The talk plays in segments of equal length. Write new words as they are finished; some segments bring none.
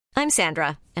I'm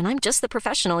Sandra, and I'm just the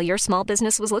professional your small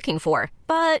business was looking for.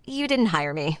 But you didn't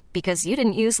hire me because you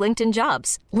didn't use LinkedIn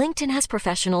Jobs. LinkedIn has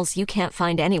professionals you can't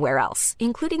find anywhere else,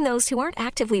 including those who aren't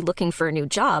actively looking for a new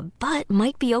job, but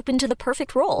might be open to the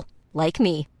perfect role, like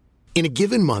me. In a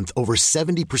given month, over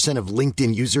 70% of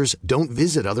LinkedIn users don't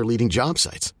visit other leading job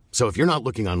sites. So if you're not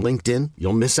looking on LinkedIn,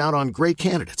 you'll miss out on great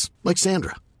candidates like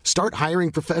Sandra. Start hiring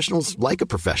professionals like a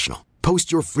professional.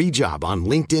 Post your free job on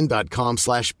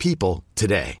linkedin.com/people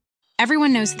today.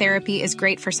 Everyone knows therapy is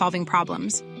great for solving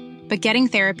problems, but getting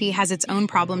therapy has its own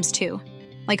problems too,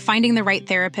 like finding the right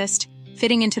therapist,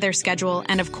 fitting into their schedule,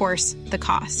 and of course, the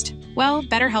cost. Well,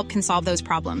 BetterHelp can solve those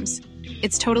problems.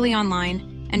 It's totally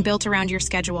online and built around your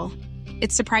schedule.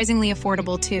 It's surprisingly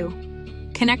affordable too.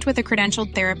 Connect with a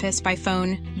credentialed therapist by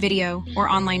phone, video, or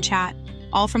online chat,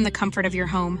 all from the comfort of your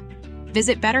home.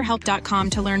 Visit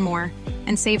BetterHelp.com to learn more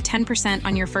and save 10%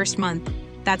 on your first month.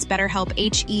 That's BetterHelp,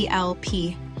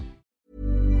 H-E-L-P.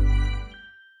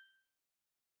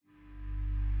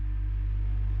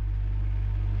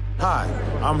 Hi,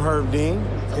 I'm Herb Dean.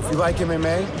 If you like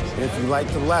MMA and if you like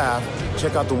to laugh,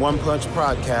 check out the One Punch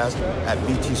podcast at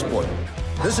BT Sport.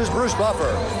 This is Bruce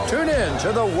Buffer. Tune in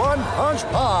to the One Punch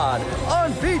Pod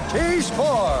on BT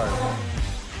Sport.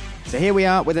 So here we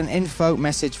are with an info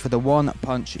message for the One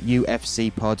Punch UFC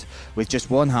pod with just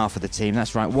one half of the team.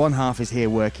 That's right, one half is here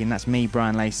working. That's me,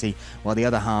 Brian Lacey, while the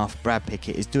other half, Brad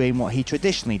Pickett, is doing what he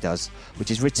traditionally does, which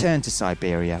is return to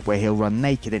Siberia, where he'll run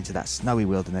naked into that snowy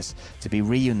wilderness to be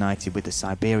reunited with the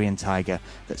Siberian tiger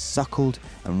that suckled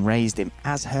and raised him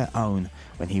as her own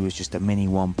when he was just a mini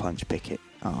One Punch Pickett.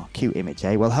 Oh, cute image,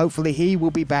 eh? Well, hopefully he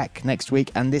will be back next week,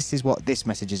 and this is what this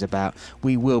message is about.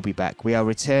 We will be back. We are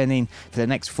returning for the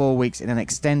next 4 weeks in an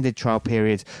extended trial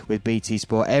period with BT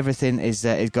Sport. Everything is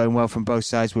going well from both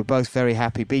sides. We're both very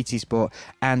happy, BT Sport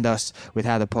and us, with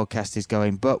how the podcast is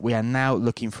going. But we are now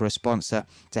looking for a sponsor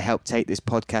to help take this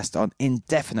podcast on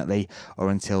indefinitely, or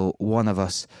until one of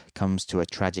us comes to a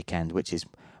tragic end, which is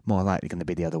more likely going to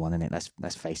be the other one, isn't it?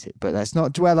 Let's face it. But let's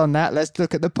not dwell on that. Let's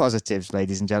look at the positives,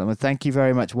 ladies and gentlemen. Thank you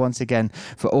very much once again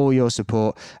for all your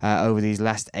support over these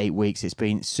last 8 weeks. It's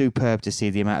been superb to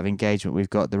see the amount of engagement we've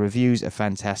got. The reviews are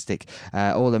fantastic.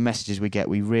 All the messages we get,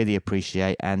 we really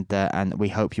appreciate, and we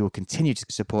hope you will continue to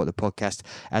support the podcast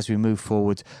as we move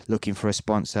forward, looking for a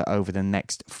sponsor over the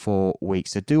next 4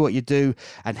 weeks. So do what you do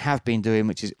and have been doing,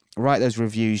 which is write those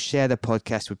reviews, share the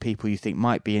podcast with people you think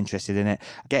might be interested in it.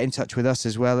 Get in touch with us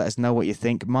as well. Let us know what you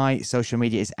think. My social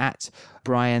media is at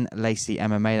Brian Lacey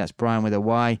MMA. That's Brian with a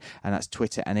Y, and that's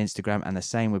Twitter and Instagram. And the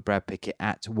same with Brad Pickett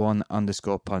at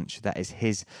 @1_punch. That is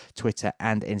his Twitter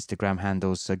and Instagram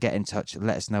handles. So get in touch.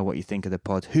 Let us know what you think of the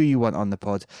pod, who you want on the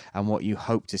pod, and what you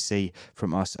hope to see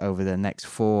from us over the next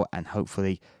 4 and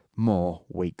hopefully more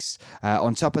weeks.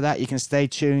 On top of that, you can stay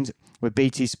tuned with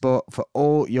BT Sport for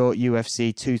all your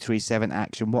UFC 237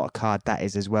 action. What a card that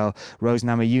is as well. Rose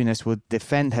Namajunas will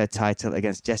defend her title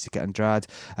against Jessica Andrade.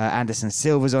 Anderson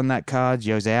Silva's on that card.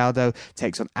 Jose Aldo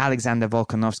takes on Alexander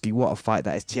Volkanovski. What a fight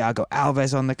that is. Thiago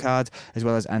Alves on the card, as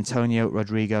well as Antonio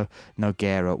Rodrigo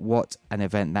Nogueira. What an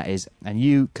event that is. And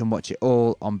you can watch it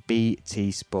all on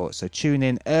BT Sport. So tune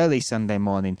in early Sunday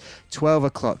morning, 12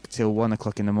 o'clock till 1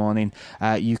 o'clock in the morning.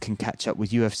 You can catch up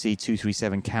with UFC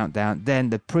 237 Countdown. Then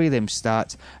the prelims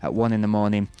start at 1 in the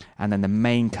morning, and then the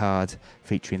main card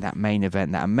featuring that main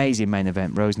event, that amazing main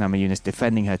event, Rose Namajunas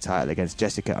defending her title against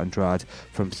Jessica Andrade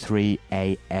from 3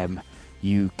 a.m.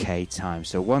 UK time.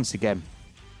 So once again,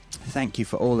 thank you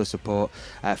for all the support.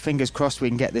 Fingers crossed we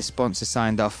can get this sponsor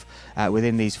signed off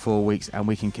within these 4 weeks, and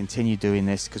we can continue doing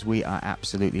this because we are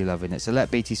absolutely loving it. So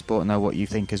let BT Sport know what you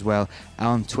think as well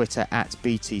on Twitter at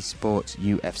BT Sport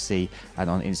UFC and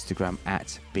on Instagram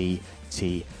at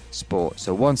BT Sport.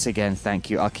 So once again, thank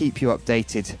you. I'll keep you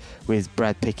updated with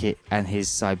Brad Pickett and his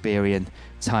Siberian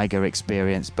tiger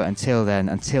experience. But until then,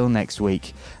 until next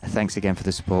week, thanks again for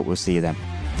the support. We'll see you then.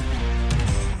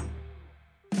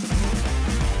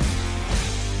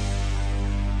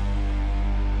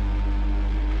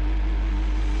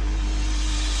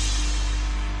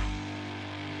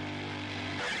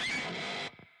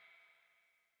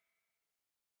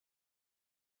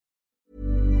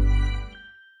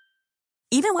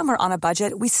 Even when we're on a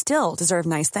budget, we still deserve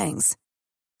nice things.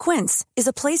 Quince is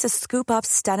a place to scoop up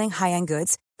stunning high-end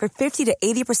goods for 50 to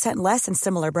 80% less than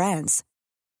similar brands.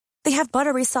 They have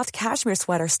buttery soft cashmere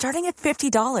sweaters starting at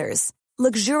 $50,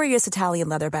 luxurious Italian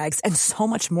leather bags, and so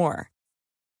much more.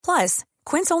 Plus,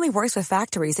 Quince only works with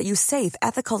factories that use safe,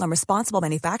 ethical, and responsible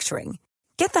manufacturing.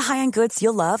 Get the high-end goods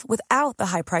you'll love without the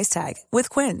high price tag with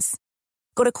Quince.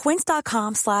 Go to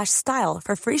quince.com/style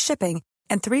for free shipping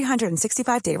and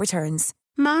 365-day returns.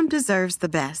 Mom deserves the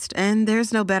best, and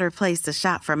there's no better place to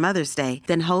shop for Mother's Day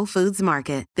than Whole Foods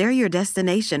Market. They're your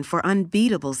destination for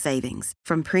unbeatable savings,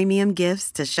 from premium gifts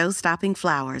to show-stopping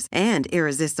flowers and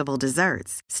irresistible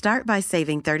desserts. Start by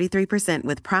saving 33%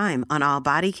 with Prime on all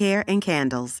body care and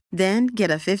candles. Then get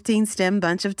a 15-stem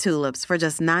bunch of tulips for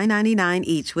just $9.99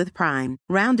 each with Prime.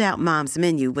 Round out Mom's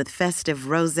menu with festive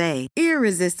rosé,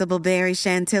 irresistible berry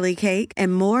chantilly cake,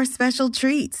 and more special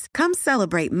treats. Come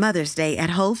celebrate Mother's Day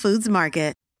at Whole Foods Market.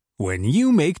 When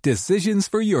you make decisions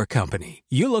for your company,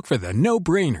 you look for the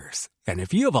no-brainers. And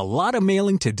if you have a lot of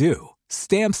mailing to do,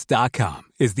 Stamps.com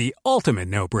is the ultimate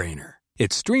no-brainer.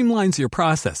 It streamlines your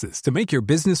processes to make your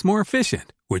business more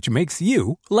efficient, which makes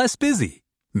you less busy.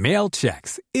 Mail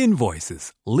checks,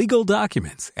 invoices, legal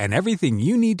documents, and everything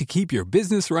you need to keep your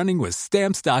business running with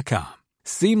Stamps.com.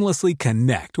 Seamlessly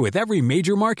connect with every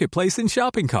major marketplace and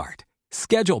shopping cart.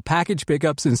 Schedule package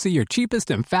pickups and see your cheapest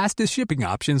and fastest shipping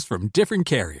options from different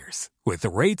carriers, with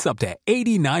rates up to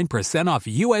 89% off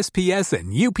USPS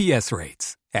and UPS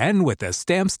rates. And with the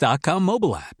Stamps.com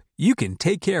mobile app, you can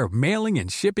take care of mailing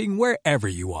and shipping wherever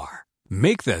you are.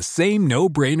 Make the same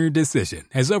no-brainer decision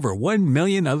as over 1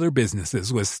 million other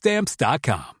businesses with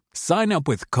Stamps.com. Sign up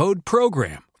with code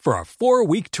PROGRAM for a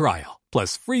 4-week trial,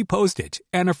 plus free postage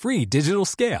and a free digital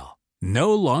scale.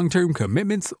 No long-term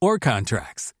commitments or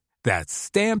contracts. That's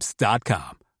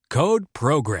Stamps.com. Code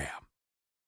PROGRAM.